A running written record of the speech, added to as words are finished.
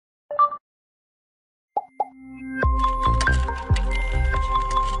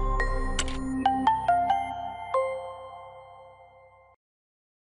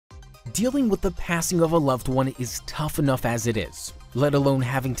Dealing with the passing of a loved one is tough enough as it is, let alone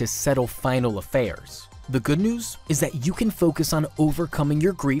having to settle final affairs. The good news is that you can focus on overcoming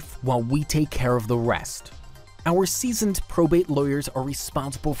your grief while we take care of the rest. Our seasoned probate lawyers are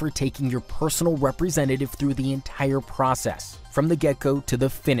responsible for taking your personal representative through the entire process, from the get-go to the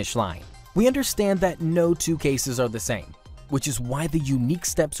finish line. We understand that no two cases are the same, which is why the unique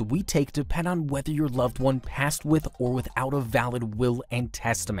steps we take depend on whether your loved one passed with or without a valid will and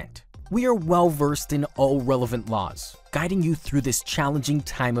testament. We are well versed in all relevant laws, guiding you through this challenging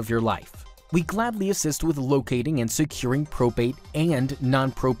time of your life. We gladly assist with locating and securing probate and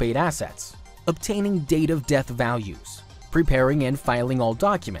non-probate assets, obtaining date of death values, preparing and filing all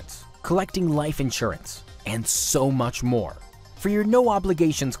documents, collecting life insurance, and so much more. For your no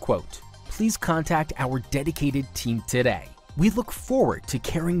obligations quote, please contact our dedicated team today. We look forward to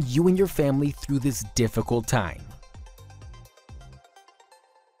carrying you and your family through this difficult time.